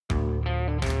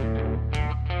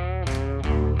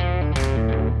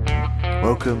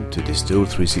Welcome to Distill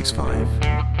 365.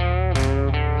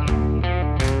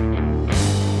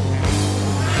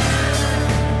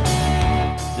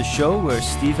 The show where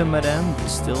Steve and Madame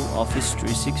distill Office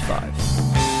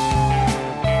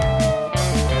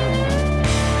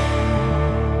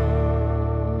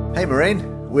 365. Hey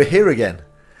Moraine, we're here again.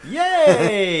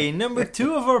 Yay! Number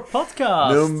 2 of our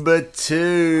podcast. Number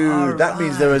 2. All that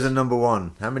means there right. was a number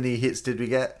 1. How many hits did we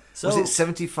get? Was it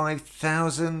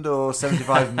 75,000 or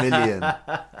 75 million?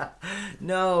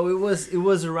 No, it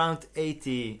was around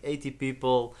 80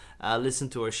 people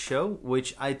listened to our show,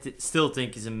 which I still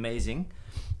think is amazing.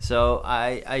 So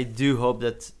I do hope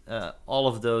that all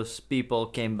of those people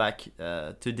came back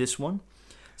to this one.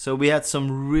 So we had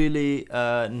some really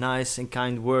nice and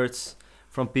kind words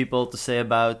from people to say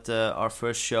about our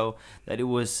first show, that it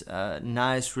was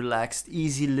nice, relaxed,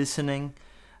 easy listening.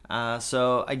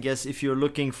 So I guess if you're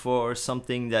looking for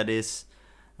something that is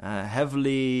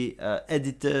heavily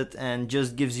edited and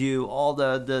just gives you all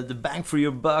the bang for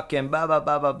your buck and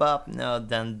no,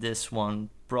 then this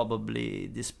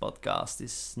podcast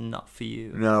is not for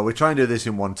you. No, we're trying to do this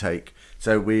in one take.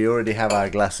 So we already have our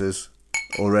glasses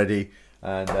already,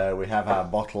 and we have our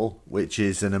bottle, which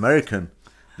is an American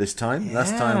this time. Yeah.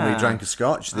 Last time we drank a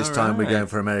Scotch. This All time we're right. going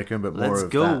for American, but more Let's of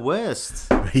go that.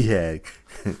 west. Yeah.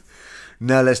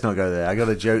 No, let's not go there. I got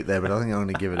a joke there, but I think I'm going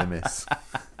to give it a miss.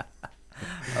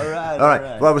 All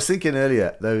right. Well, I was thinking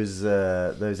earlier, those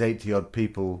 80 odd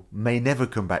people may never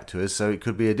come back to us, so it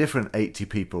could be a different 80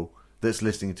 people that's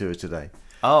listening to us today.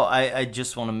 Oh, I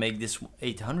just want to make this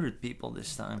 800 people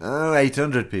this time. Oh,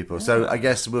 800 people. So I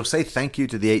guess we'll say thank you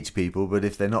to the 80 people, but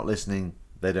if they're not listening,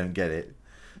 they don't get it.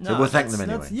 So we'll thank them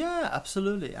anyway. Yeah,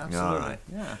 absolutely. All right.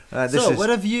 Yeah. This is- what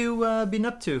have you been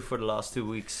up to for the last 2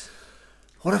 weeks?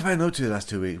 What have I been up to the last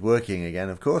 2 weeks? Working again,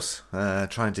 of course.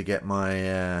 Trying to get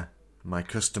my my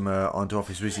customer onto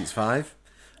Office 365,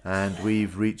 and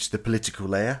we've reached the political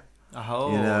layer.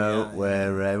 Oh,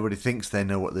 Where everybody thinks they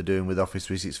know what they're doing with Office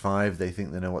 365. They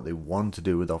think they know what they want to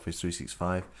do with Office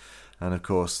 365, and of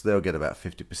course they'll get about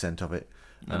 50% of it,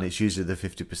 and it's usually the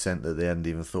 50% that they hadn't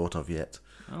even thought of yet.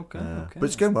 Okay. But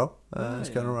it's going well. Yeah, it's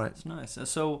going all right. It's nice.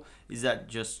 So is that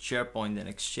just SharePoint and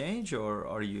Exchange, or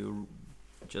are you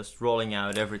just rolling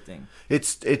out everything?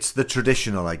 It's the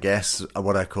traditional, I guess,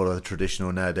 what I call the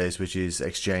traditional nowadays, which is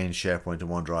Exchange, SharePoint, and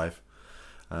OneDrive.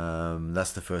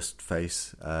 That's the first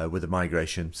phase with the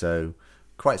migration. So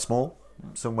quite small,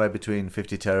 somewhere between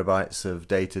 50 terabytes of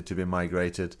data to be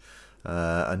migrated,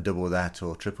 and double that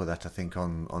or triple that, I think,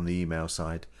 on the email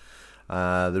side.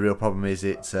 The real problem is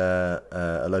it's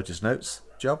a Lotus Notes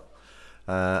job.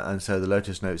 And so the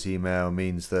Lotus Notes email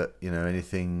means that,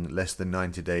 anything less than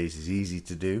 90 days is easy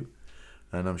to do.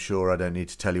 And I'm sure I don't need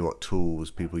to tell you what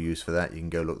tools people use for that. You can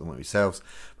go look them up yourselves.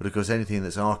 But of course, anything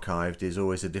that's archived is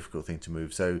always a difficult thing to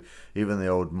move. So even the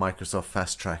old Microsoft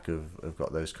Fast Track have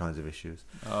got those kinds of issues.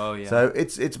 Oh, yeah. So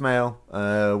it's mail.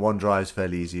 OneDrive's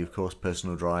fairly easy. Of course,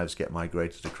 personal drives get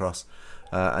migrated across.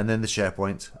 And then the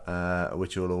SharePoint,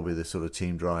 which will all be the sort of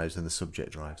team drives and the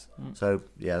subject drives. So,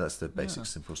 yeah, that's the basic,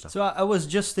 simple stuff. So I was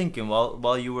just thinking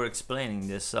while you were explaining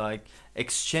this, like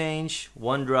Exchange,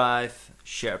 OneDrive,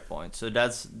 SharePoint. So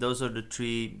those are the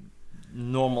 3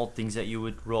 normal things that you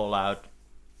would roll out.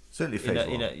 Certainly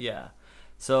faithful.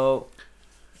 So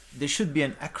there should be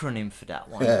an acronym for that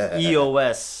one.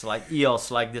 EOS, like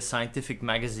the scientific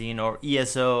magazine, or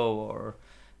ESO, or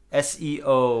SEO.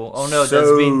 Oh no,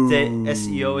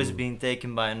 SEO is being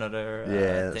taken by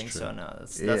another thing. True. So no,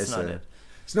 that's not it.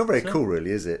 It's not very cool,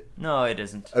 really, is it? No, it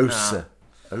isn't. OSA. No.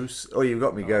 Oh, you've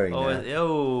got me going now.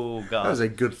 Oh God. That was a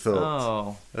good thought.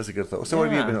 Oh. That was a good thought. So what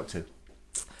have you been up to?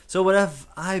 So what have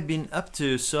I been up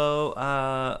to? So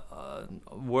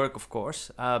work, of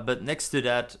course. But next to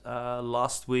that,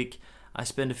 last week I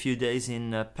spent a few days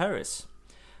in Paris.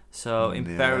 So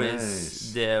in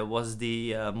Paris, there was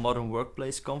the Modern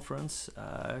Workplace Conference.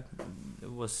 It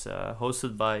was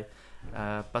hosted by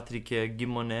Patrick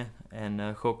Guimonet and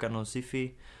Håkan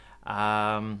Ozifi.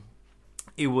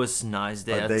 It was nice.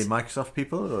 Are they Microsoft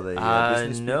people or are they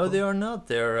business people? No, they are not.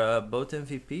 They're both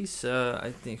MVPs.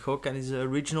 I think Håkan is a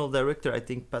regional director. I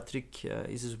think Patrick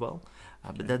is as well.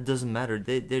 But that doesn't matter.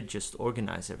 They just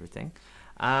organize everything.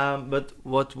 But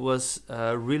what was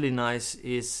really nice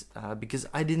is because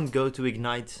I didn't go to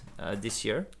Ignite this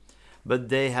year, but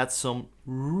they had some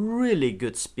really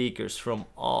good speakers from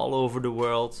all over the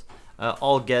world,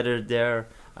 all gathered there.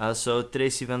 So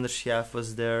Tracy van der Schaaf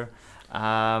was there.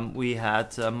 We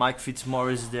had Mike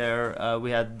Fitzmaurice there.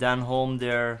 We had Dan Holm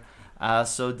there.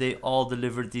 So they all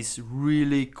delivered these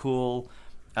really cool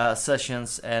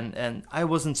sessions, and I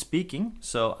wasn't speaking,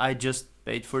 so I just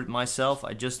paid for it myself.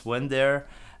 I just went there,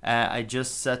 I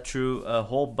just sat through a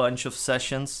whole bunch of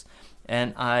sessions,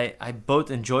 and I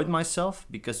both enjoyed myself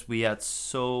because we had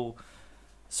so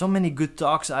many good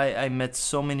talks. I met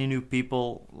so many new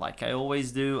people, like I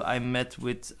always do. I met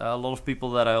with a lot of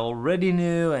people that I already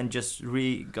knew and just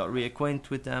got reacquainted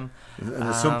with them. And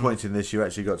at some point in this, you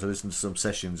actually got to listen to some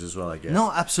sessions as well, I guess.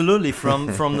 No, absolutely. From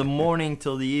the morning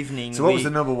till the evening. So what was the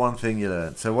number one thing you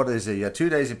learned? So what is it? You had 2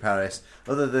 days in Paris,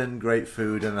 other than great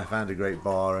food, and I found a great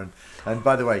bar. And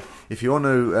by the way, if you want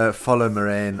to follow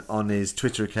Marijn on his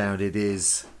Twitter account, it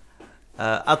is...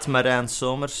 at Marijn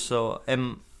Somers, so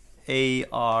Marijnsomers.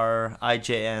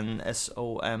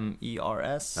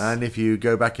 And if you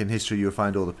go back in history, you'll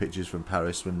find all the pictures from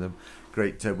Paris with them.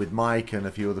 Great with Mike and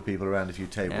a few other people around a few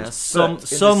tables. Yeah,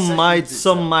 some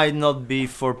might not be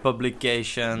for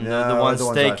publication. No, the ones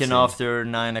I've taken seen. after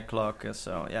 9 o'clock.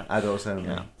 So yeah. Adults only.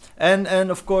 Yeah. And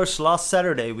of course, last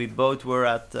Saturday we both were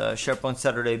at SharePoint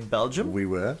Saturday Belgium. We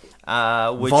were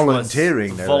Which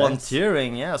volunteering. Was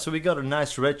volunteering, yeah. So we got a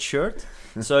nice red shirt.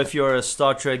 So if you're a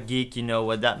Star Trek geek, you know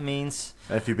what that means.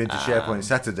 If you've been to SharePoint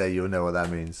Saturday, you'll know what that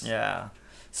means. Yeah.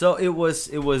 So it was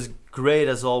great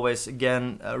as always.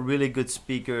 Again, really good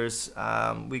speakers.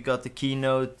 We got the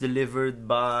keynote delivered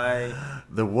by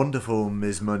the wonderful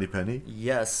Ms. Moneypenny.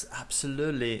 Yes,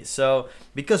 absolutely. So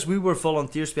because we were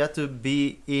volunteers, we had to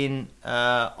be in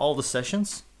all the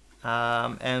sessions.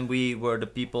 And we were the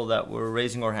people that were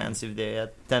raising our hands if they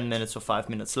had 10 minutes or 5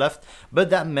 minutes left. But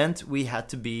that meant we had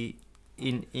to be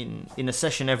in a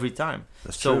session every time.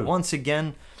 That's so true. Once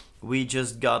again, we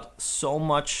just got so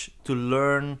much to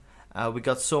learn. We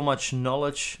got so much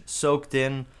knowledge soaked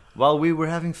in while we were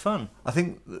having fun. I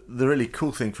think the really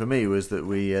cool thing for me was that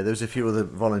there was a few other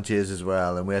volunteers as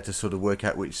well, and we had to sort of work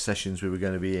out which sessions we were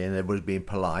going to be in. Everybody was being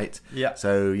polite. Yeah.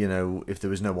 So, if there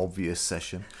was no obvious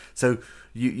session. So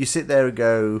you sit there and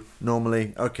go,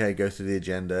 normally, okay, go through the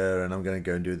agenda, and I'm going to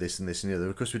go and do this and this and the other.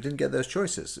 Of course, we didn't get those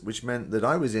choices, which meant that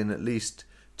I was in at least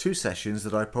 2 sessions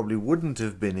that I probably wouldn't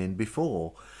have been in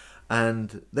before.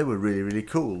 And they were really, really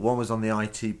cool. One was on the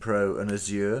IT Pro and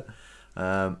Azure.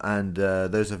 And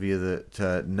those of you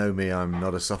that know me, I'm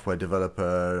not a software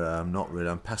developer.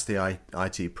 I'm past the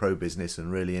IT Pro business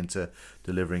and really into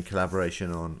delivering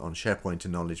collaboration on SharePoint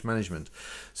and knowledge management.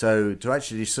 So to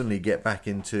actually suddenly get back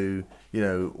into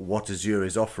what Azure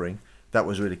is offering, that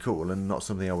was really cool and not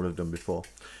something I would have done before.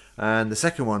 And the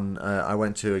second one I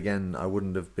went to, again, I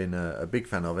wouldn't have been a big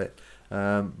fan of it,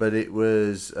 but it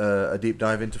was a deep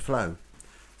dive into Flow.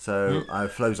 So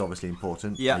Flow's obviously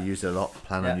important. Yeah. I use it a lot,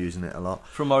 plan on using it a lot.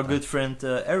 From our good friend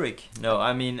Eric. No,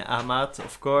 I mean Ahmad,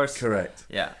 of course. Correct.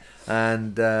 Yeah.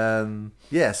 And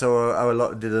so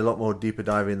I did a lot more deeper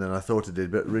diving than I thought I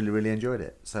did, but really, really enjoyed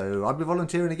it. So I'll be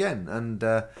volunteering again. And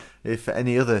if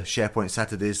any other SharePoint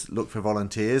Saturdays look for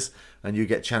volunteers and you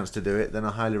get a chance to do it, then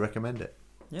I highly recommend it.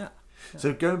 Yeah.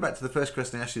 So going back to the first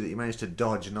question I asked you that you managed to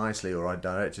dodge nicely, or I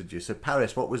directed you. So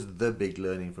Paris, what was the big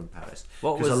learning from Paris?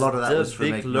 What was a lot of that was from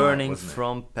big Ignite, learning wasn't it?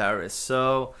 from Paris?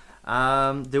 So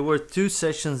there were 2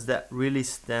 sessions that really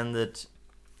standed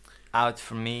out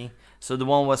for me. So the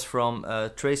one was from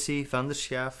Tracy van der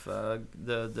Schaaf,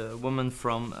 the woman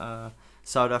from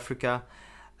South Africa,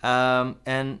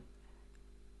 and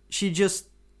she just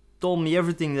told me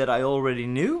everything that I already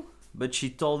knew, but she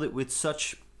told it with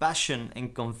such passion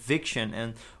and conviction.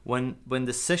 And when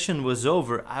the session was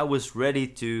over, I was ready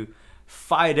to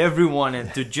fight everyone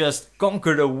and to just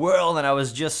conquer the world, and I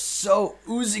was just so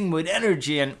oozing with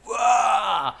energy and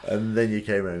wah! And then you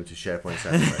came home to SharePoint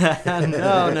Saturday.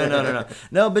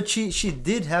 No, but she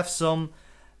did have some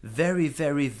very,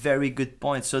 very, very good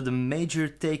points. So the major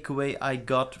takeaway I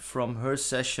got from her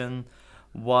session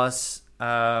was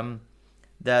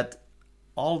that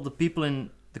all the people in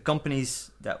the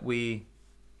companies that we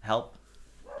help,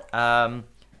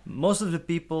 most of the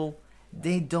people,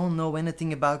 they don't know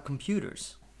anything about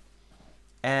computers.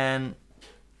 And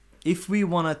if we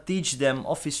want to teach them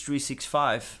Office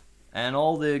 365 and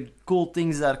all the cool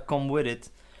things that come with it,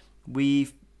 we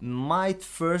might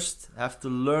first have to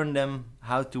learn them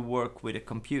how to work with a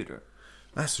computer.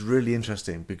 That's really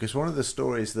interesting, because one of the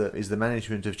stories that is the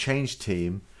management of Change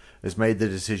team has made the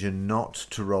decision not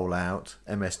to roll out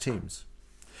MS Teams.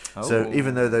 Oh. So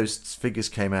even though those figures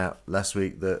came out last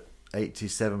week that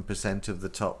 87% of the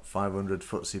top 500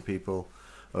 FTSE people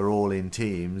are all in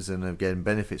Teams and are getting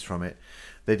benefits from it,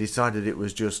 they decided it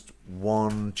was just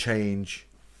one change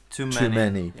too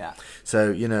many. Yeah.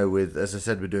 So, with, as I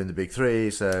said, we're doing the big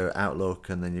 3, so Outlook,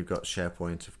 and then you've got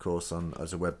SharePoint, of course,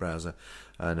 as a web browser,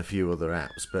 and a few other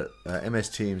apps. But MS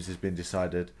Teams has been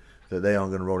decided that they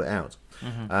aren't going to roll it out.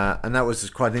 Mm-hmm. And that was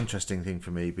quite an interesting thing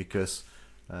for me, because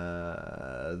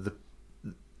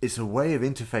it's a way of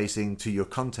interfacing to your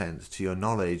content, to your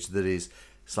knowledge that is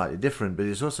slightly different, but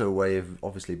it's also a way of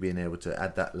obviously being able to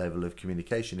add that level of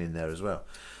communication in there as well.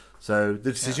 So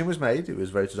the decision was made. It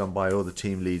was voted on by all the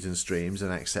team leads and streams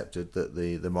and accepted that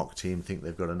the mock team think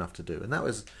they've got enough to do. And that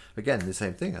was, again, the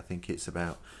same thing. I think it's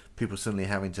about people suddenly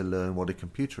having to learn what a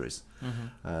computer is.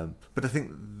 But I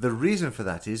think the reason for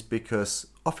that is because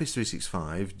Office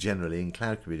 365, generally in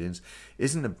cloud computing,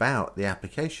 isn't about the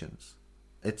applications.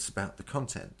 It's about the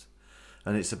content.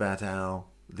 And it's about how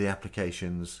the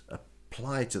applications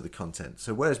apply to the content.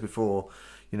 So whereas before,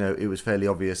 it was fairly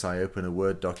obvious I open a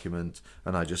Word document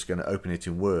and I'm just going to open it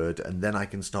in Word and then I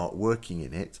can start working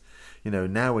in it.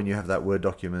 Now when you have that Word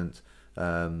document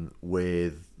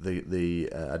with the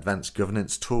advanced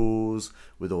governance tools,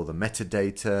 with all the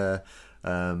metadata,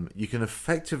 you can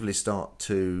effectively start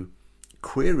to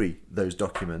query those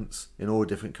documents in all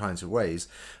different kinds of ways.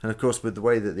 And of course, with the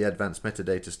way that the advanced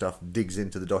metadata stuff digs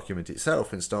into the document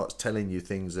itself and starts telling you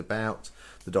things about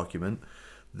the document,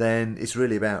 then it's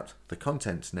really about the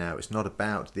content now. It's not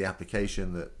about the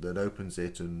application that opens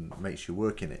it and makes you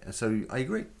work in it. And so I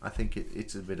agree. I think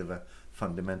it's a bit of a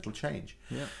fundamental change.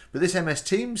 Yeah. But this MS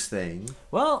Teams thing...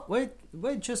 Well, wait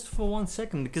just for 1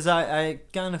 second, because I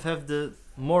kind of have the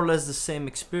more or less the same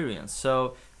experience.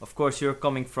 So, of course, you're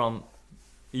coming from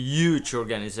a huge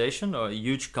organization or a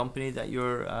huge company that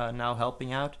you're now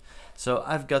helping out. So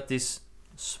I've got this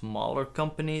smaller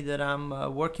company that I'm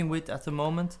working with at the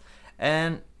moment.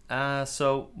 And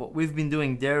so what we've been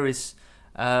doing there is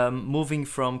moving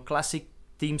from classic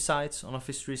team sites on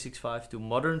Office 365 to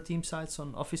modern team sites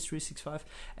on Office 365.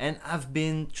 And I've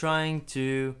been trying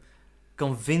to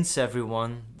convince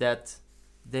everyone that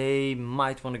they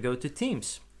might want to go to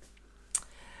Teams.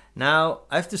 Now,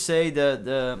 I have to say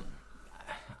the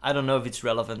I don't know if it's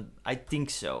relevant. I think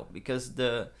so, because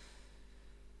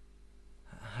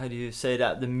how do you say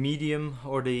that? The medium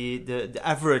or the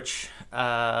average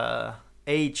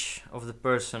age of the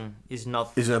person is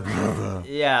not... Is a brother.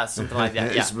 Yeah, something like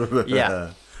that.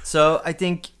 Yeah. So I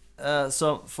think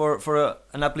so for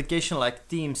an application like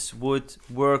Teams would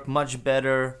work much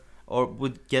better or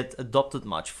would get adopted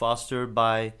much faster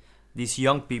by these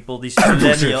young people, these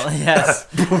millennials. Yes,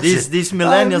 these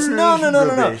millennials. No.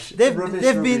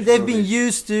 They've been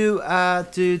used to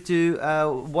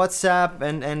WhatsApp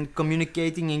and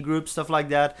communicating in groups, stuff like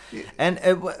that. Yeah. And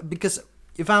because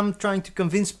if I'm trying to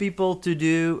convince people to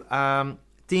do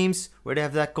Teams where they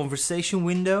have that conversation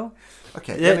window.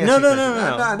 Okay. No.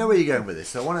 I know where you're going with this.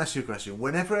 So I want to ask you a question.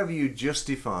 Whenever have you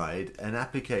justified an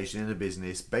application in a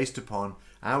business based upon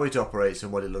how it operates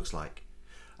and what it looks like,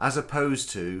 as opposed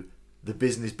to the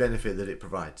business benefit that it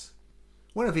provides?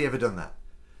 When have you ever done that?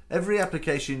 Every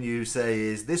application you say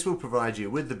is, this will provide you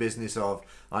with the business of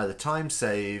either time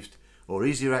saved or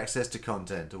easier access to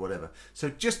content or whatever. So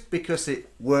just because it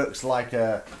works like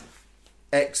a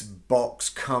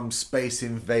Xbox cum Space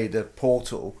Invader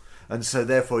portal, and so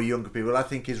therefore younger people, I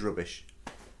think is rubbish.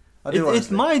 It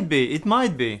might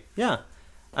be. Yeah.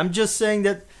 I'm just saying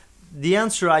that the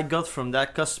answer I got from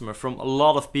that customer, from a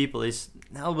lot of people, is,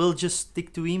 now we'll just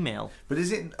stick to email. But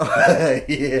is it?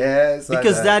 Yes.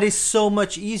 Because that is so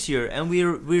much easier, and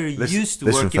we're used to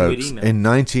working folks, with email. In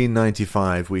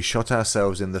 1995, we shot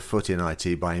ourselves in the foot in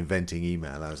IT by inventing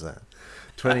email. How's that?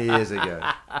 20 years ago.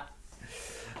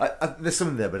 There's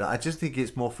something there, but I just think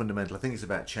it's more fundamental. I think it's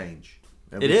about change.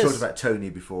 And we talked about Tony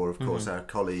before, of course, our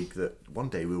colleague, that one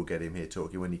day we will get him here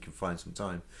talking when he can find some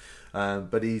time.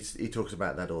 But he talks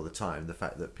about that all the time, the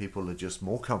fact that people are just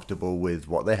more comfortable with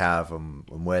what they have and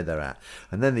where they're at.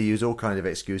 And then they use all kinds of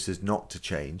excuses not to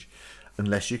change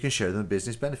unless you can show them a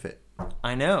business benefit.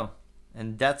 I know.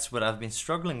 And that's what I've been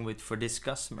struggling with for this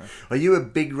customer. Are you a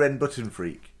big red button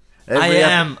freak? I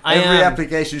am. Every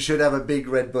application should have a big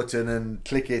red button and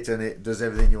click it and it does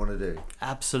everything you want to do.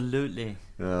 Absolutely.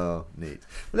 Oh, neat.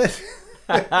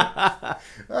 That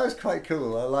was quite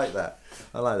cool. I like that.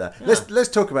 Yeah. Let's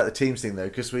talk about the Teams thing though,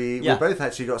 because we both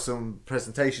actually got some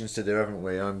presentations to do, haven't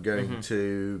we? I'm going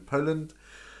to Poland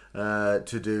to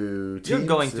do Teams. You're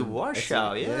going to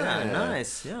Warsaw. Yeah,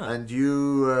 nice. Yeah. And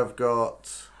you have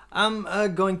got... I'm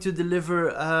going to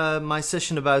deliver my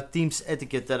session about Teams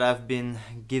etiquette that I've been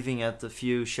giving at a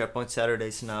few SharePoint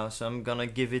Saturdays now. So I'm gonna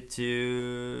give it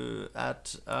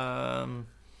at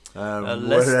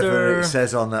Leicester. It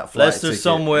says on that flight Leicester ticket.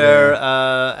 somewhere,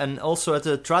 and also at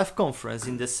the Thrive conference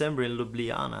in December in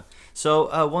Ljubljana. So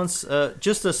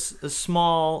just a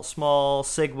small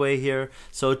segue here.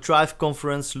 So Thrive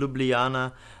conference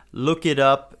Ljubljana. look it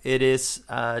up. It is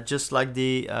just like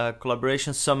the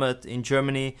Collaboration Summit in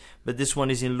Germany, but this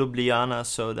one is in Ljubljana,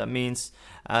 so that means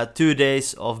 2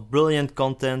 days of brilliant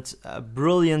content,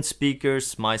 brilliant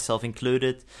speakers, myself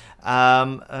included,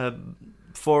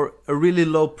 for a really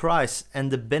low price.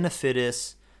 And the benefit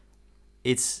is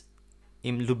it's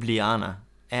in Ljubljana.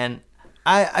 And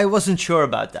I wasn't sure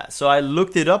about that, so I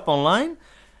looked it up online,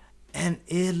 and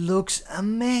it looks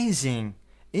amazing.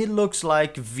 It looks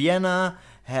like Vienna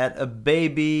had a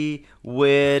baby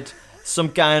with some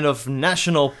kind of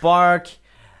national park.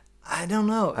 I don't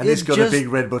know. And it's got a big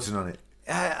red button on it.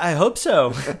 I hope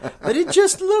so. But it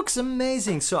just looks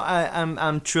amazing. So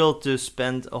I'm thrilled to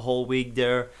spend a whole week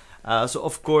there. So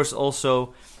of course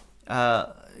also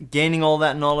gaining all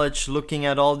that knowledge, looking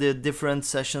at all the different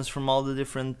sessions from all the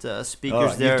different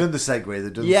speakers there. You've done the segue.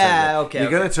 They've done the segue. Okay.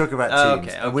 You're going to talk about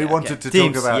teams. And we wanted to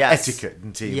talk about etiquette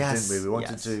in teams, didn't we? We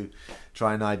wanted to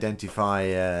try and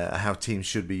identify how teams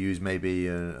should be used, maybe,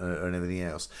 and everything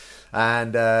else.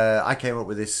 And I came up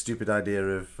with this stupid idea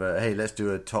of, hey, let's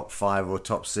do a top 5 or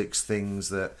top 6 things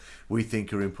that we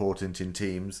think are important in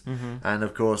teams. Mm-hmm. And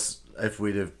of course, if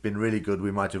we'd have been really good,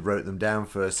 we might have wrote them down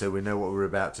first so we know what we're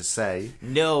about to say.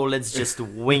 No, let's just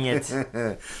wing it.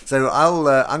 So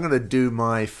I'm going to do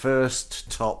my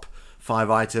first top 5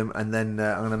 item, and then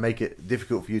I'm going to make it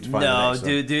difficult for you to find the next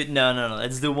one. No.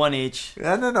 Let's do one each.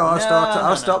 No.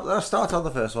 I'll start on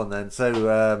the first one then.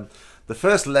 So the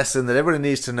first lesson that everybody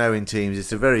needs to know in teams,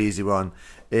 it's a very easy one,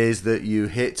 is that you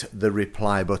hit the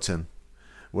reply button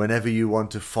whenever you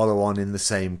want to follow on in the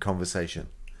same conversation.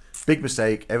 Big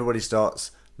mistake. Everybody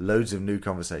starts loads of new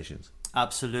conversations.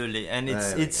 Absolutely, and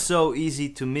it's so easy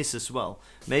to miss as well.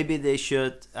 Maybe they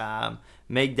should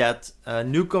make that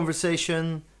new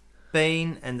conversation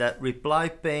pane and that reply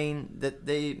pane, that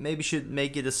they maybe should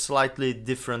make it a slightly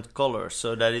different color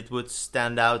so that it would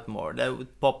stand out more, that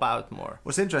would pop out more.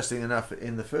 What's interesting enough,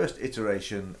 in the first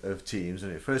iteration of Teams,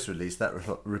 when it first released, that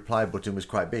reply button was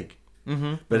quite big.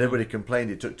 Mm-hmm. But everybody complained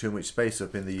it took too much space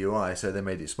up in the UI, so they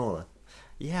made it smaller.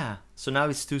 Yeah, so now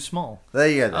it's too small. There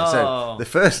you go. Oh. So the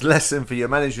first lesson for your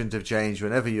management of change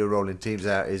whenever you're rolling teams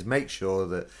out is make sure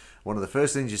that one of the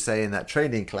first things you say in that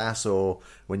training class or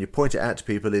when you point it out to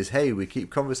people is, hey, we keep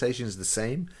conversations the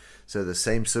same, so the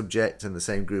same subject and the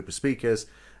same group of speakers,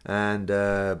 and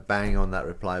bang on that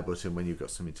reply button when you've got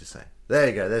something to say. There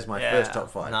you go. There's my first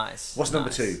top 5. Nice. What's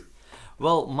number 2?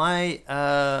 Well, my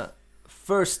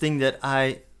first thing that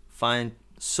I find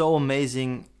so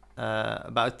amazing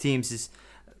about Teams is,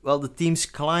 well, the Teams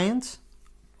client.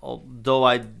 Although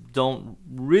I don't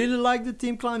really like the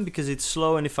Team client because it's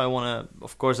slow, and if I want to,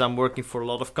 of course, I'm working for a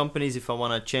lot of companies. If I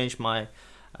want to change my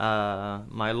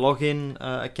my login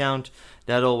account,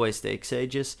 that always takes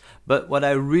ages. But what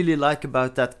I really like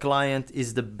about that client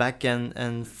is the back end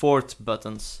and forth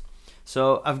buttons.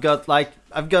 So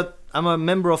I'm a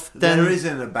member of 10. There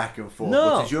isn't a back and forth.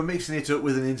 No. Because you're mixing it up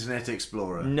with an Internet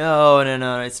Explorer. No,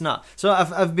 it's not. So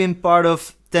I've been part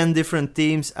of 10 different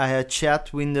teams. I had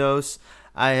chat windows.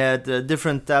 I had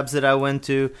different tabs that I went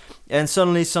to, and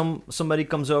suddenly somebody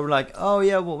comes over like, oh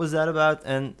yeah, what was that about?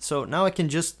 And so now I can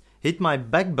just hit my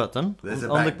back button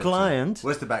on the client.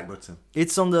 Where's the back button?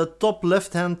 It's on the top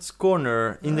left-hand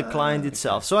corner in the client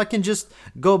itself. So I can just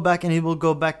go back, and it will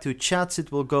go back to chats. It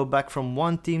will go back from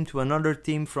one team to another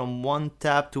team, from one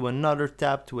tab to another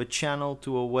tab, to a channel,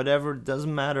 to a whatever. It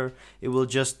doesn't matter. It will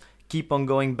just keep on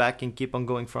going back and keep on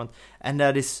going front, and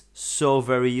that is so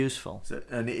very useful. So,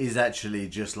 and it is actually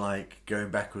just like going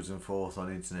backwards and forth on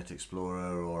Internet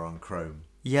Explorer or on Chrome.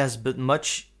 Yes, but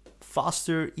much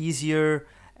faster, easier,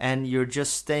 and you're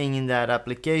just staying in that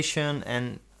application,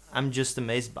 and I'm just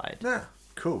amazed by it. Yeah,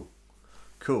 cool.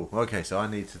 Okay, so I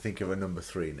need to think of a number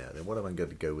 3 now. Then what am I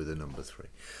going to go with a number 3?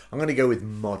 I'm going to go with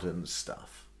modern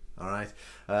stuff. All right.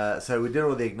 So we did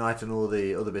all the Ignite and all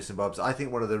the other bits and bobs. I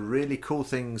think one of the really cool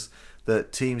things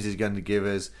that Teams is going to give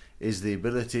us is the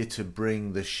ability to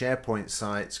bring the SharePoint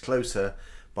sites closer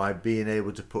by being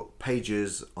able to put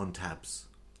pages on tabs.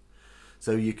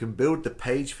 So you can build the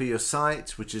page for your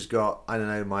site, which has got, I don't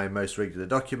know, my most regular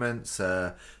documents,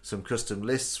 some custom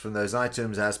lists from those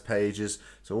items as pages.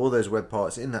 So all those web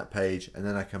parts in that page, and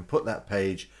then I can put that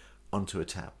page onto a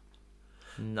tab.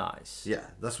 Nice. Yeah,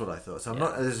 that's what I thought. So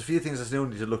there's a few things I still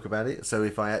need to look about it. So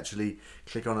if I actually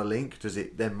click on a link, does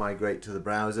it then migrate to the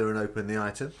browser and open the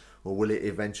item? Or will it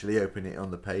eventually open it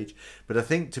on the page? But I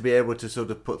think to be able to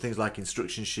sort of put things like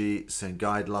instruction sheets and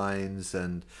guidelines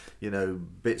and,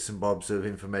 bits and bobs of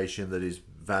information that is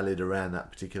valid around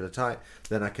that particular type,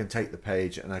 then I can take the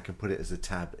page and I can put it as a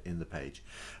tab in the page.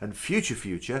 And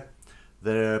future,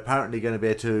 they're apparently going to be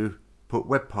able to put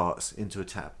web parts into a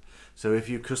tab. So if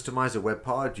you customize a web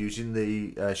part using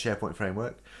the SharePoint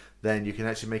framework, then you can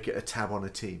actually make it a tab on a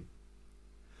team,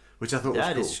 which I thought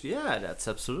was cool. That's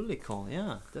absolutely cool.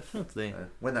 Yeah, definitely.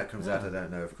 When that comes out, I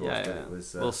don't know, of course, but it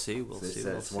was. We'll see. We'll see.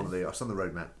 It's one of the. It's on the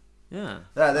roadmap. Yeah.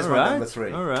 That's my number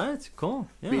 3. All right. Cool.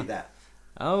 Yeah. Beat that.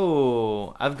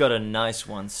 Oh, I've got a nice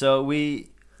one. So we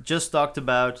just talked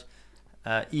about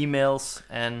emails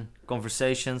and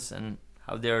conversations and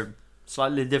how they're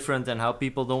slightly different and how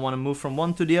people don't want to move from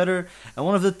one to the other. And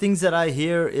one of the things that I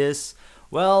hear is,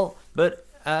 well, but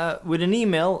with an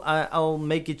email, I'll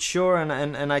make it sure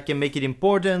and I can make it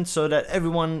important so that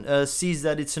everyone sees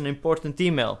that it's an important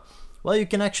email. Well, you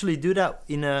can actually do that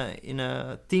in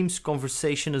a Teams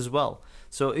conversation as well.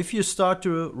 So if you start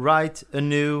to write a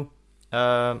new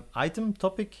item,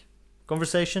 topic,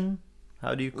 conversation,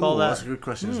 how do you call that? That's a good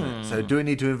question, isn't it? So do we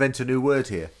need to invent a new word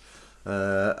here?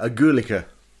 A Gulika.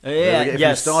 If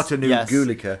we start a new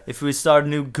Gulika. If we start a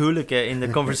new Gulika in the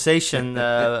conversation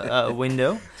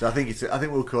window. So I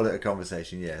think we'll call it a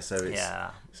conversation, So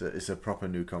it's a proper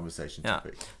new conversation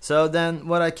topic. So then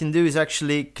what I can do is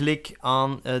actually click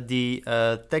on the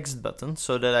text button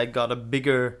so that I got a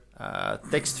bigger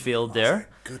text field there.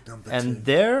 Good number and 2.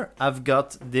 there I've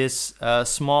got this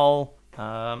small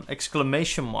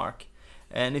exclamation mark.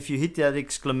 And if you hit that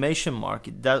exclamation mark,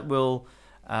 that will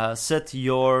set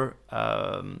your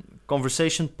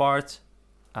conversation part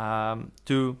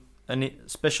to a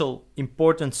special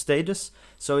important status.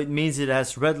 So it means it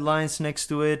has red lines next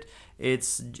to it.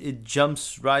 It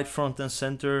jumps right front and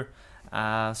center.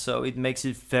 So it makes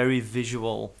it very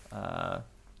visual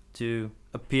to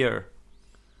appear.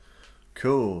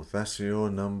 Cool, that's your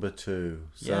number 2.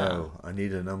 So I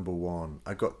need a number 1.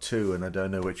 I got 2 and I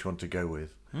don't know which one to go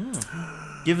with.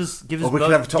 Give us. We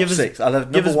can have a top 6. I'll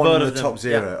have number 1 and the top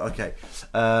 0. Yeah. Okay.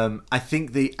 I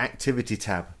think the activity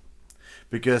tab,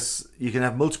 because you can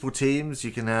have multiple teams.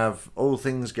 You can have all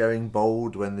things going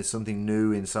bold when there's something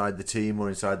new inside the team or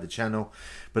inside the channel.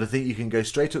 But I think you can go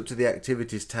straight up to the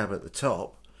activities tab at the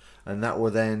top. And that will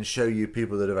then show you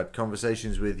people that have had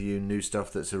conversations with you, new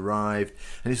stuff that's arrived.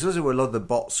 And it's also where a lot of the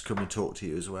bots come and talk to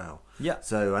you as well. Yeah.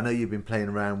 So I know you've been playing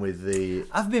around with the...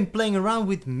 I've been playing around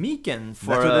with Meekin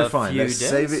for few days. Let's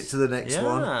save it to the next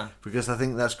one, because I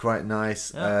think that's quite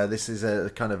nice. Yeah. This is a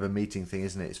kind of a meeting thing,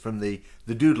 isn't it? It's from the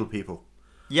Doodle people.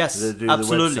 Yes,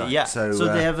 absolutely. Yeah. So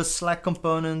they have a Slack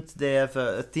component, they have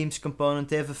a Teams component,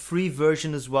 they have a free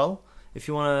version as well, if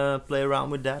you want to play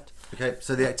around with that. Okay,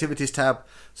 so the activities tab,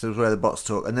 so it's where the bots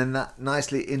talk, and then that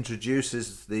nicely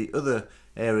introduces the other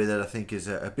area that I think is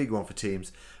a big one for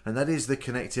Teams, and that is the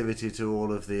connectivity to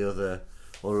all of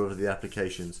the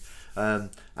applications.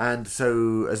 And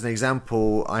so, as an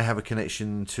example, I have a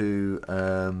connection to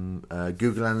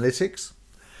Google Analytics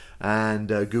and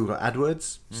Google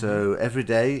AdWords. Mm-hmm. So every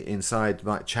day inside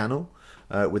my channel,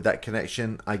 with that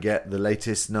connection, I get the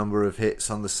latest number of hits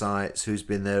on the sites, who's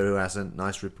been there, who hasn't,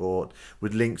 nice report,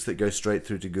 with links that go straight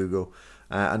through to Google.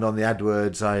 And on the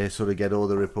AdWords, I sort of get all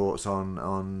the reports on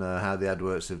how the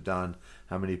AdWords have done,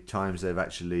 how many times they've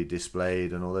actually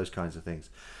displayed, and all those kinds of things.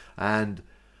 And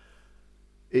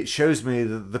it shows me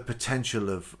the potential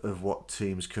of what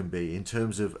Teams can be in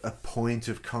terms of a point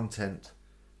of content,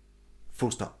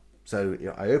 full stop. So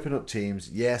I open up Teams,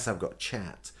 yes, I've got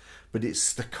chat, but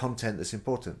it's the content that's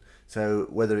important. So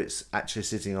whether it's actually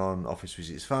sitting on Office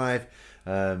 365,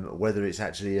 whether it's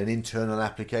actually an internal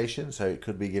application, so it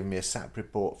could be giving me a SAP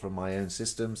report from my own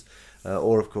systems,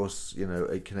 or of course,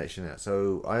 a connection out.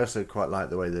 So I also quite like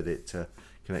the way that it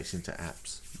connects into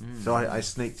apps. So I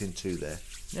sneaked in 2 there.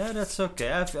 Yeah, that's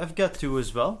okay. I've got 2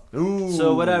 as well. Ooh.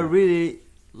 So what I really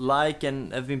like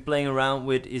and have been playing around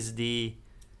with is the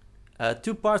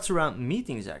 2 parts around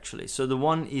meetings, actually. So the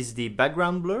one is the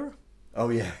background blur. Oh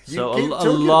yeah, so a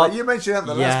lot. You mentioned that in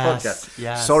the last podcast.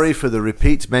 Yes. Sorry for the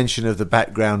repeat mention of the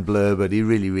background blur, but he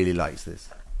really, really likes this.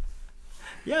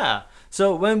 Yeah.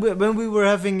 So when we were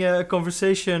having a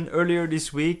conversation earlier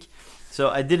this week, so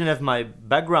I didn't have my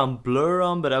background blur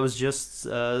on, but I was just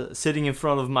sitting in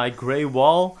front of my grey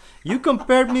wall. You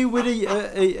compared me with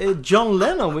a John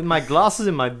Lennon with my glasses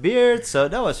and my beard, so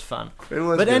that was fun.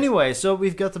 But good. Anyway, so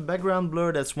we've got the background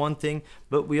blur, that's one thing,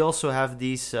 but we also have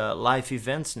these live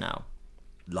events now.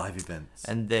 Live events.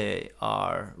 And they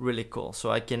are really cool.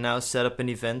 So I can now set up an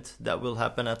event that will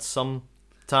happen at some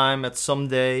time, at some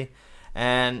day,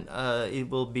 and it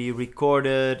will be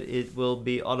recorded. It will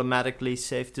be automatically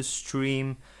saved to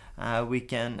stream. We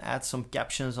can add some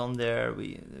captions on there.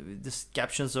 The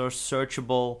captions are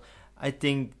searchable. I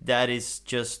think that is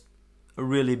just a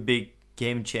really big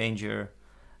game changer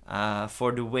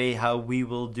for the way how we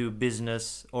will do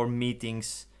business or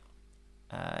meetings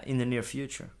in the near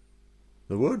future.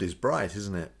 The wood is bright,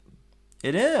 isn't it?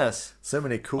 It is. So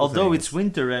many cool Although things. it's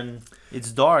winter and it's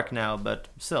dark now, but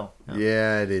still.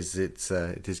 Yeah, it is. It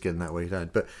is getting that way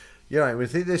down. But you're right. We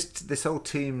think this whole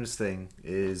Teams thing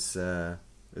is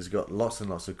has got lots and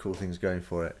lots of cool things going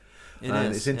for it.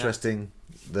 It's interesting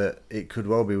that it could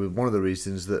well be one of the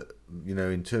reasons that,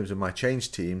 in terms of my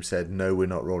change team, said no, we're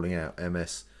not rolling out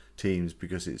MS Teams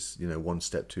because it's one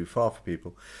step too far for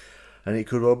people, and it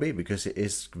could well be because it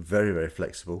is very, very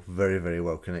flexible, very, very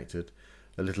well connected,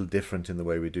 a little different in the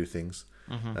way we do things.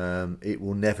 Mm-hmm. It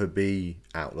will never be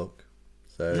Outlook,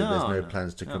 so there's no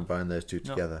plans to combine those two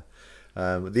together.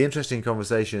 The interesting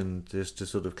conversation, just to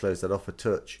sort of close that off a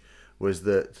touch, was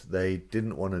that they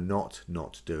didn't want to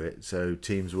not do it, so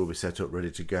Teams will be set up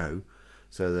ready to go,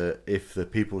 so that if the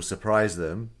people surprise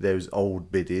them, those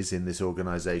old biddies in this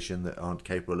organisation that aren't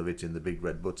capable of hitting the big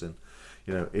red button,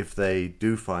 if they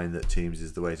do find that Teams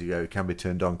is the way to go, it can be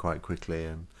turned on quite quickly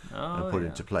and put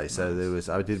into place. Nice.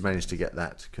 So I did manage to get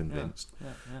that convinced,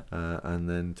 and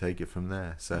then take it from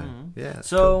there. So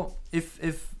So cool.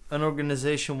 if an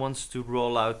organisation wants to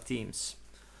roll out Teams,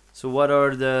 so what are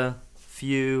a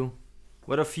few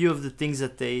of the things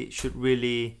that they should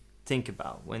really think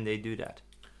about when they do that?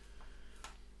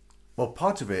 Well,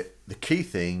 part of it, the key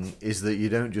thing is that you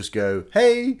don't just go,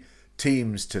 hey,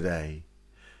 Teams today,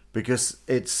 because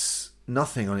it's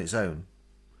nothing on its own.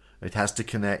 It has to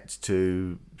connect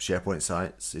to SharePoint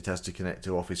sites. It has to connect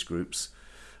to Office groups.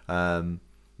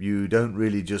 You don't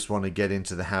really just want to get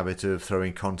into the habit of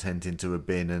throwing content into a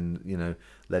bin and,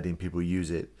 letting people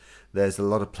use it. There's a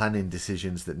lot of planning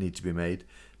decisions that need to be made,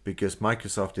 because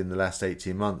Microsoft in the last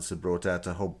 18 months have brought out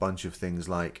a whole bunch of things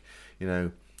like,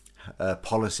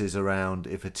 policies around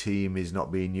if a team is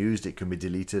not being used, it can be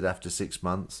deleted after 6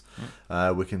 months.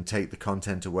 We can take the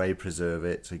content away, preserve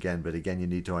it again, but again, you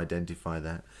need to identify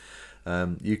that.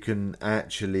 You can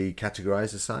actually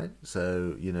categorize a site,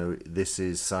 so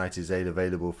this site is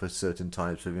available for certain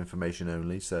types of information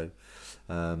only. So,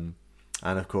 and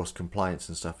of course, compliance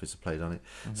and stuff is played on it.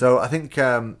 Mm-hmm. So I think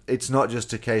it's not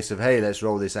just a case of, hey, let's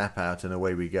roll this app out and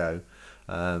away we go.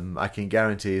 I can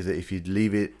guarantee that if you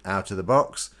leave it out of the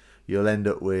box, you'll end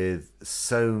up with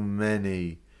so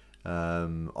many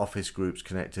Office groups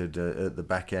connected at the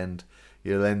back end.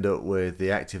 You'll end up with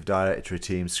the Active Directory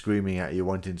team screaming at you,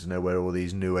 wanting to know where all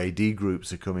these new AD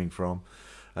groups are coming from.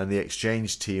 And the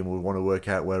Exchange team will want to work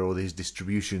out where all these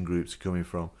distribution groups are coming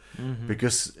from. Mm-hmm.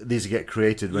 Because these get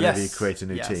created whenever you create a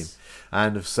new team.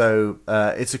 And so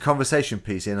it's a conversation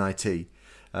piece in IT.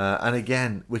 And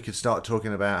again, we could start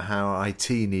talking about how IT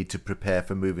need to prepare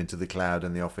for moving to the cloud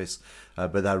and the Office,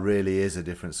 but that really is a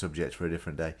different subject for a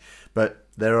different day. But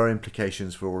there are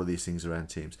implications for all of these things around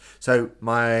Teams. So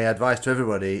my advice to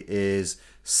everybody is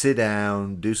sit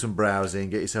down, do some browsing,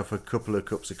 get yourself a couple of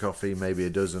cups of coffee, maybe a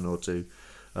dozen or two,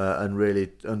 and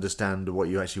really understand what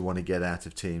you actually want to get out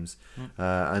of Teams.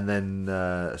 And then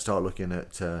start looking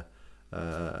at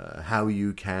how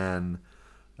you can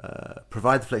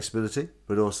provide the flexibility,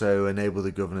 but also enable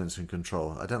the governance and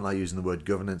control. I don't like using the word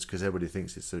governance because everybody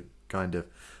thinks it's a kind of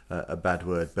a bad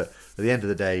word. But at the end of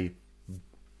the day,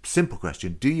 simple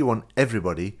question: do you want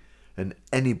everybody and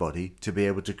anybody to be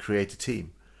able to create a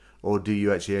team, or do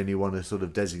you actually only want to sort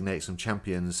of designate some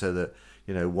champions so that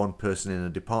one person in a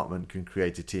department can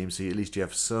create a team, so at least you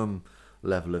have some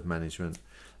level of management?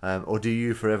 Or do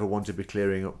you forever want to be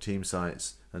clearing up team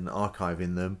sites and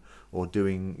archiving them, or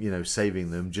doing,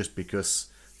 saving them just because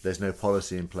there's no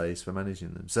policy in place for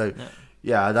managing them? So,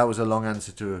 yeah, that was a long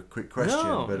answer to a quick question.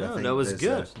 I think that was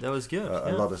good. That was good.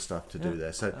 A lot of stuff to do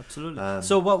there. So absolutely.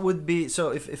 So what would be,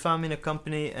 if I'm in a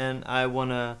company and I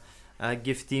want to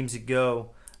give Teams a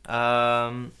go,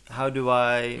 how do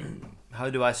I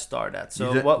start that?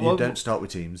 So you don't start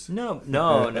with Teams. No,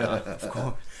 of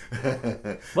course.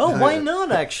 Well, why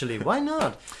not? Actually, why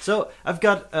not? So I've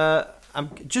got I'm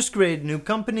just created a new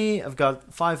company. I've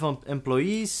got 5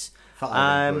 employees.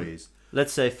 5 employees.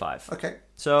 Let's say 5. Okay.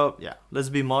 So yeah, let's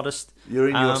be modest. You're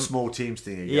in your small teams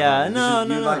thing again. Yeah,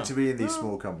 you like to be in these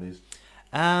small companies.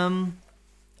 So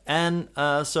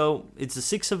it's the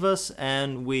 6 of us,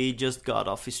 and we just got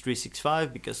Office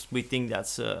 365 because we think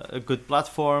that's a good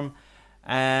platform.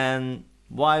 And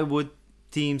why would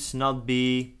Teams not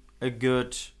be a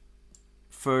good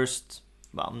first?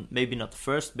 Well, maybe not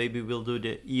first. Maybe we'll do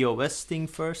the EOS thing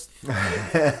first.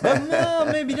 But no,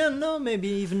 maybe not. No, maybe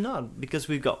even not. Because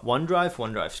we've got OneDrive.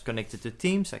 OneDrive's connected to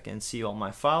Teams. I can see all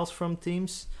my files from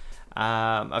Teams.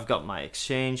 I've got my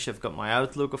Exchange. I've got my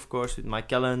Outlook, of course, with my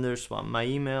calendars, my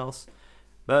emails.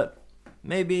 But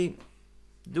maybe,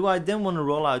 do I then want to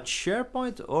roll out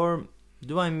SharePoint, or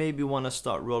do I maybe want to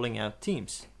start rolling out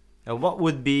Teams? And what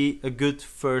would be a good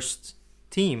first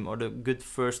team or the good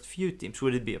first few teams?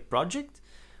 Would it be a project?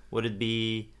 Would it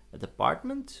be a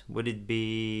department? Would it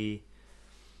be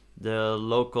the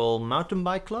local mountain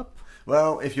bike club?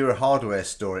 Well, if you're a hardware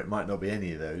store, it might not be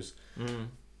any of those.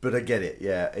 But I get it,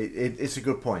 yeah. It's a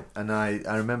good point. And I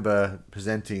remember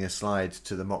presenting a slide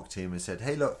to the mock team and said,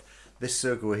 hey, look, this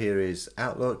circle here is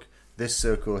Outlook, this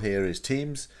circle here is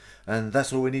Teams, and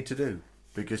that's all we need to do,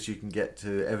 because you can get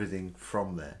to everything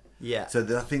from there. Yeah. So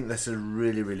I think that's a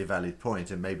really, really valid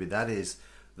point, and maybe that is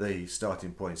the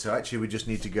starting point. So actually we just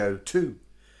need to go to,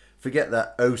 forget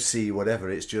that OC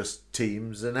whatever, it's just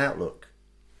Teams and Outlook.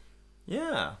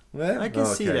 Yeah, Yeah? I can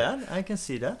see Okay. that. I can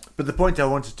see that. But the point I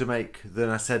wanted to make, then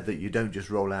I said that you don't just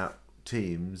roll out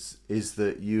Teams, is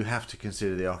that you have to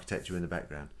consider the architecture in the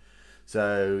background.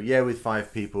 So yeah, with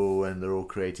 5 people and they're all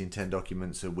creating 10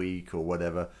 documents a week or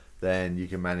whatever, then you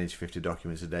can manage 50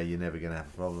 documents a day. You're never going to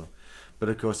have a problem. But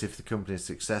of course, if the company is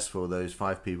successful, those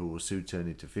 5 people will soon turn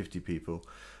into 50 people.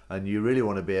 And you really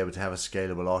want to be able to have a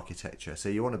scalable architecture. So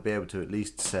you want to be able to at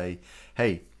least say,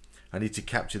 hey, I need to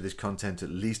capture this content at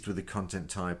least with the content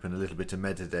type and a little bit of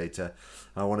metadata.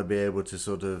 I want to be able to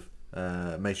sort of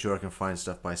make sure I can find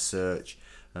stuff by search.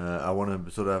 I want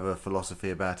to sort of have a philosophy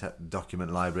about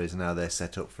document libraries and how they're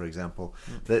set up, for example.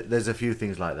 There's a few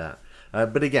things like that.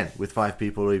 But again, with 5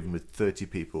 people or even with 30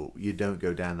 people, you don't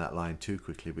go down that line too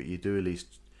quickly, but you do at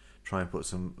least try and put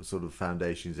some sort of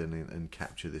foundations in and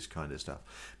capture this kind of stuff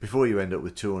before you end up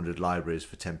with 200 libraries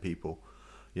for 10 people,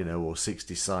 you know, or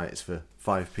 60 sites for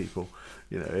 5 people,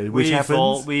 you know, which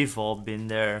happens. We've all been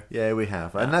there. Yeah, we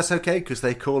have. And that's okay, because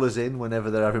they call us in whenever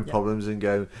they're having problems and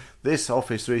go, this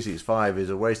Office 365 is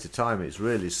a waste of time, it's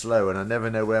really slow, and I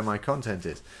never know where my content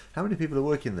is. How many people are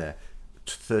working there?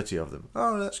 30 of them.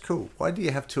 Oh, that's cool. Why do you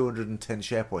have 210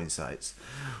 SharePoint sites?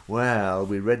 Well,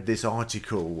 we read this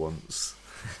article once.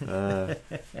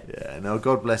 Yeah, no,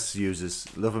 God bless users.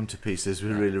 Love them to pieces.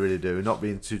 We really, really do. Not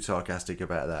being too sarcastic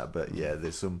about that, but yeah,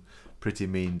 there's some pretty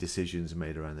mean decisions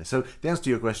made around this. So the answer to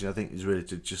your question, I think, is really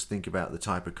to just think about the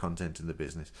type of content in the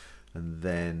business and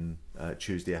then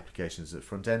choose the applications at the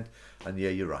front end. And yeah,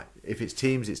 you're right. If it's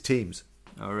Teams, it's Teams.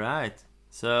 All right.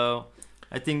 So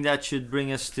I think that should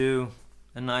bring us to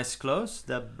a nice close.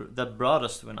 That brought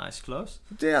us to a nice close.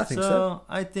 Yeah, I think so.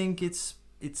 I think it's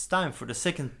time for the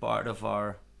second part of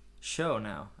our show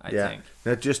now, I think.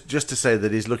 Now, just to say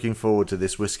that he's looking forward to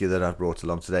this whiskey that I've brought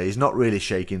along today. He's not really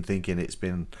shaking, thinking it's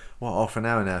been, half an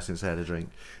hour now since I had a drink.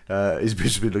 He's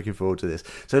just been looking forward to this.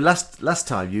 So last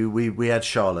time we had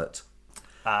Charlotte.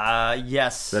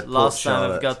 Yes. That Last time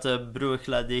Charlotte. I've got the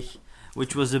Broergladich,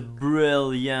 which was a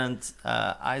brilliant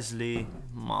Islay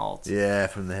malt. Yeah,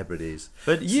 from the Hebrides.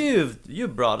 But you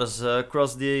brought us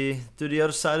across to the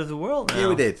other side of the world now. Yeah,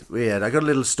 we did. We had. I got a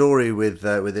little story with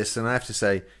this, and I have to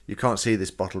say, you can't see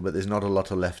this bottle, but there's not a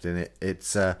lot of left in it.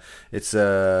 It's a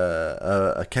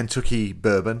Kentucky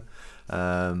bourbon.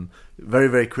 Very,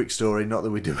 very quick story. Not that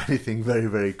we do anything very,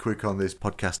 very quick on this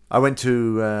podcast. I went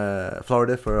to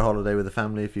Florida for a holiday with the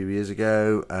family a few years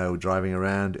ago. We're driving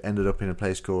around, ended up in a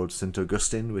place called St.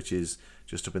 Augustine, which is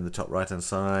just up in the top right-hand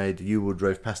side. You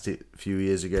drove past it a few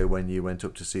years ago when you went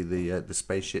up to see the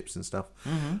spaceships and stuff.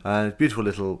 Mm-hmm. Beautiful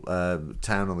little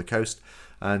town on the coast,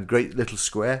 and great little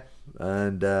square.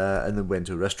 And then went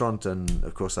to a restaurant, and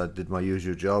of course I did my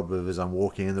usual job of, as I'm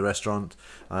walking in the restaurant,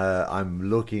 I'm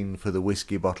looking for the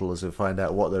whiskey bottles and find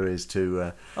out what there is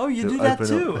to you to do that open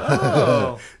too. up.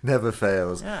 Oh. Never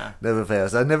fails. Yeah. Never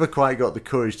fails. I never quite got the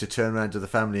courage to turn around to the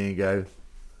family and go,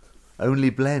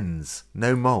 only blends,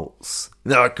 no malts.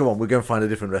 No, come on, we're going to find a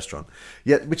different restaurant.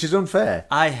 Yeah, which is unfair.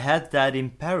 I had that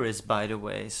in Paris, by the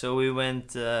way. So we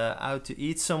went out to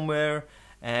eat somewhere,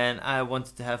 and I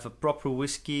wanted to have a proper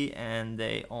whiskey, and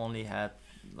they only had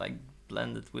like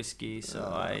blended whiskey, so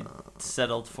I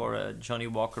settled for a Johnny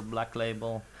Walker Black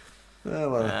Label.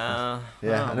 Oh, well,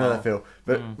 Yeah, I know that feel.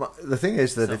 But the thing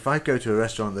is that if I go to a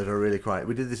restaurant that are really quiet,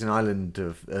 we did this in Ireland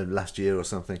last year or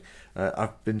something.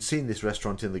 I've been seeing this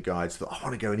restaurant in the guides. Thought, I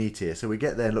want to go and eat here. So we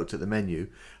get there and looked at the menu,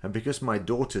 and because my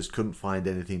daughters couldn't find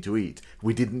anything to eat,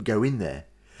 we didn't go in there.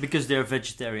 Because they're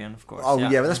vegetarian, of course. Oh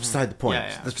yeah, but that's beside the point.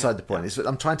 That's beside the point.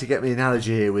 I'm trying to get my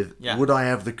analogy here with would I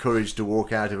have the courage to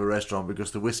walk out of a restaurant because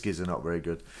the whiskies are not very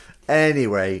good?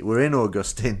 Anyway, we're in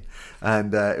Augustine,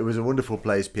 and it was a wonderful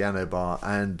place, piano bar,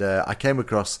 and I came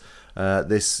across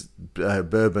this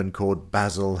bourbon called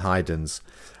Basil Hayden's,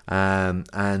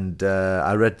 and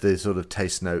I read the sort of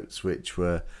taste notes which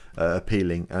were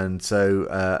appealing, and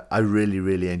so I really,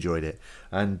 really enjoyed it,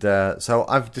 and so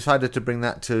I've decided to bring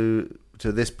that to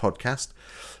this podcast.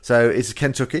 So it's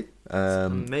Kentucky.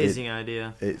 Amazing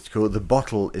idea. It's called The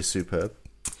Bottle is Superb.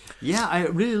 Yeah, I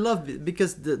really love it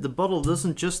because the bottle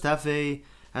doesn't just have a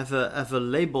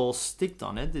label sticked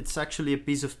on it. It's actually a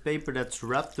piece of paper that's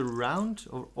wrapped around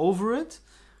or over it,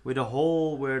 with a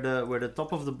hole where the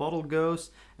top of the bottle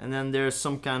goes, and then there's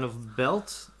some kind of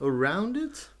belt around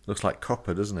it. Looks like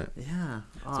copper, doesn't it? Yeah.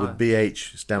 With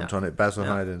BH stamped Yeah. on it, Basil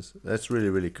Yeah. Hayden's. That's really,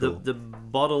 really cool. The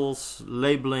bottle's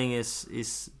labeling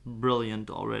is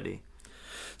brilliant already.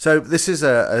 So this is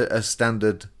a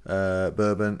standard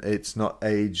bourbon. It's not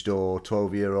aged or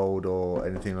 12-year-old or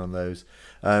anything on those.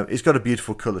 It's got a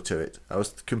beautiful colour to it. I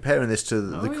was comparing this to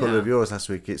the colour of yours last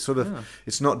week. It's sort of,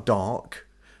 it's not dark.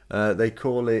 They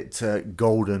call it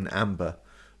golden amber,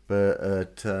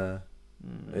 but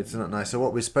it's not nice. So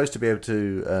what we're supposed to be able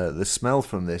to, the smell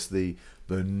from this, the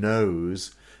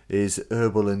nose, is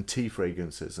herbal and tea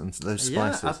fragrances and those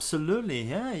spices. Yeah, absolutely.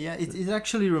 Yeah. It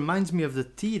actually reminds me of the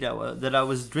tea that I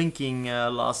was drinking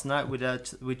last night,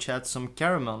 which had some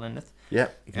caramel in it. Yeah,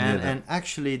 you can hear that. And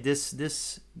actually, this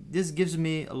gives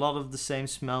me a lot of the same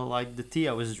smell like the tea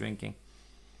I was drinking.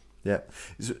 Yeah,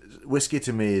 whiskey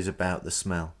to me is about the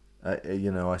smell.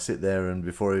 I sit there and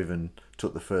before I even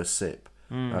took the first sip,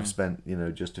 I've spent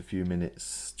just a few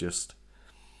minutes just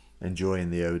enjoying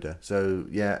the odor. So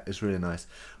yeah, it's really nice.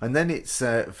 And then it's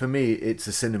for me, it's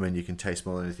a cinnamon you can taste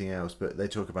more than anything else. But they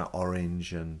talk about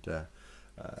orange and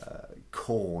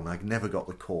corn. I never got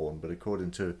the corn, but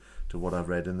according to what I've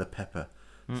read, and the pepper.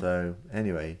 So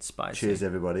anyway, Spicy. Cheers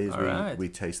everybody as All we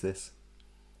taste this.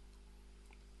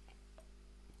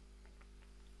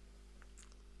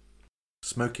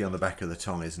 Smoky on the back of the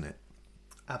tongue, isn't it?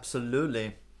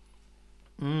 Absolutely.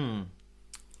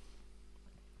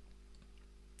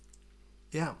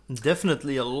 Yeah,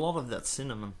 definitely a lot of that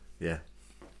cinnamon. Yeah.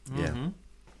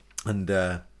 And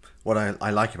what I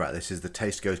like about this is the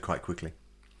taste goes quite quickly,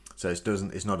 so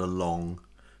it's not a long.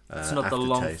 It's not the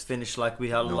long aftertaste. finish like we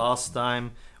had last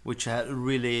time, which had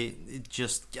really, it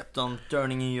just kept on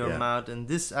turning in your mouth. And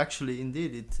this actually,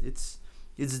 indeed,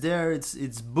 it's there.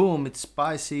 It's boom. It's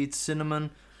spicy. It's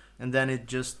cinnamon, and then it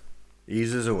just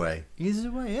eases away.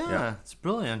 Yeah. It's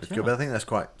brilliant. It's good, but I think that's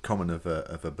quite common of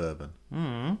a bourbon.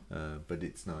 But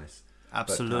it's nice.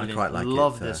 Absolutely. But I quite like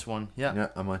Love it. this one. Yeah. Yeah,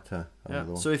 I might. Have a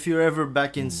little. So if you're ever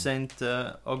back in Saint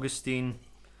Augustine,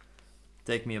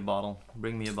 take me a bottle.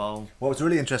 Bring me a bottle. What was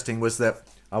really interesting was that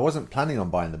I wasn't planning on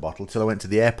buying the bottle till I went to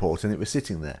the airport and it was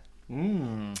sitting there.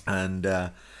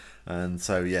 And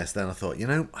so yes, then I thought,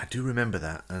 I do remember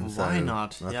that, and why so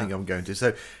not? I think I'm going to.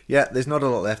 So yeah, there's not a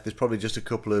lot left. There's probably just a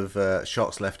couple of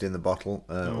shots left in the bottle,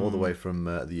 all the way from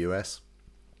the US.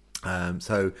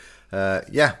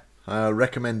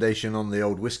 Recommendation on the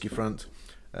old whiskey front: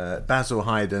 Basil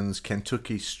Hayden's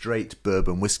Kentucky Straight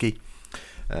Bourbon Whiskey.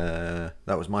 That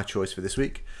was my choice for this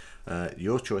week.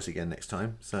 Your choice again next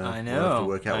time. So I know. we'll have to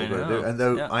work out what we're going to do. And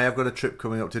though I have got a trip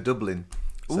coming up to Dublin.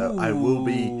 So I will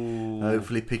be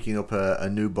hopefully picking up a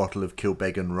new bottle of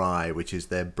Kilbeggan Rye, which is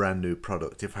their brand new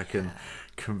product. If I can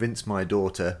convince my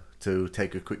daughter to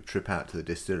take a quick trip out to the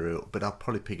distillery, but I'll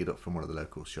probably pick it up from one of the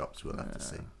local shops. We'll have to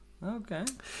see. Okay.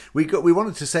 We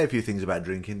wanted to say a few things about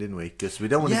drinking, didn't we? Because we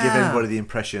don't want to give everybody the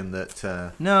impression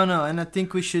that No, and I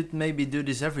think we should maybe do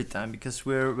this every time because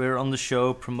we're on the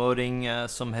show promoting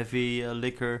some heavy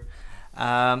liquor.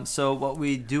 So what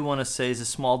we do want to say is a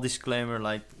small disclaimer,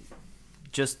 like,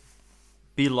 just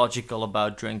be logical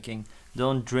about drinking.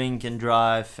 Don't drink and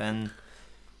drive, and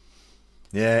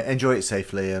enjoy it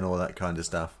safely and all that kind of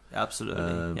stuff.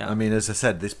 Absolutely. I mean, as I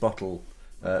said, this bottle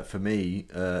for me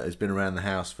has been around the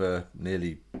house for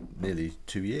nearly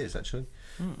 2 years actually.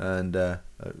 And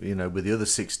with the other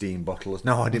 16 bottles,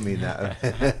 no, I didn't mean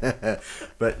that.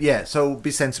 But yeah, so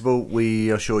be sensible.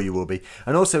 We are sure you will be.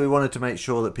 And also we wanted to make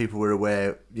sure that people were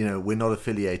aware, we're not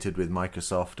affiliated with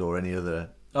Microsoft or any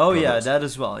other products. That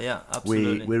as well. Yeah,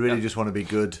 absolutely. We really just want to be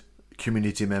good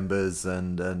community members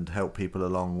and help people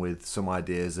along with some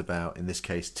ideas about, in this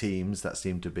case, Teams. That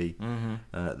seemed to be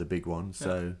the big one.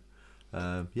 So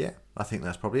I think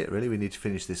that's probably it really. We need to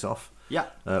finish this off.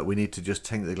 We need to just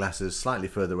take the glasses slightly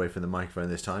further away from the microphone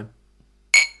this time.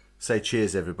 Say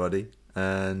cheers everybody,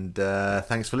 and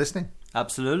thanks for listening.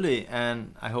 Absolutely,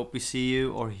 and I hope we see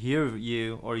you or hear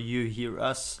you or you hear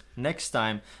us next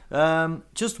time.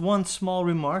 Just one small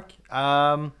remark.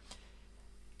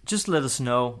 Just let us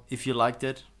know if you liked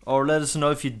it, or let us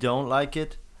know if you don't like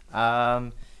it.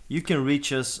 You can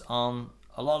reach us on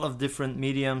a lot of different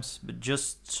mediums, but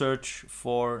just search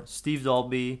for Steve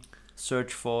Dalby,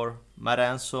 search for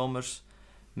Marijn Somers,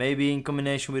 maybe in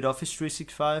combination with Office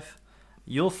 365.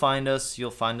 You'll find us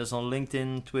on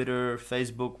LinkedIn, Twitter,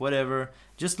 Facebook, whatever.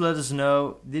 Just let us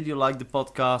know, did you like the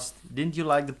podcast? Didn't you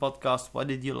like the podcast? What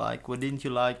did you like? What didn't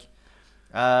you like?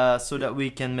 so that we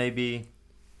can maybe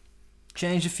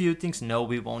change a few things. No,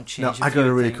 we won't change. No, a I few got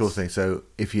a really things. cool thing. So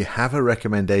if you have a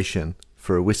recommendation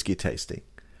for a whiskey tasting,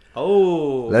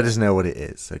 let us know what it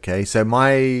is. Okay. So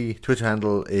my Twitter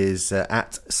handle is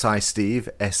at SciSteve,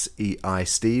 SEI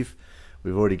Steve.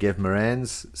 We've already given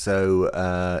Moran's.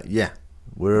 So yeah,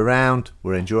 we're around.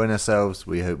 We're enjoying ourselves.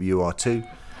 We hope you are too.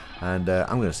 And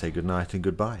I'm going to say good night and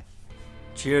goodbye.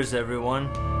 Cheers,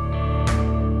 everyone.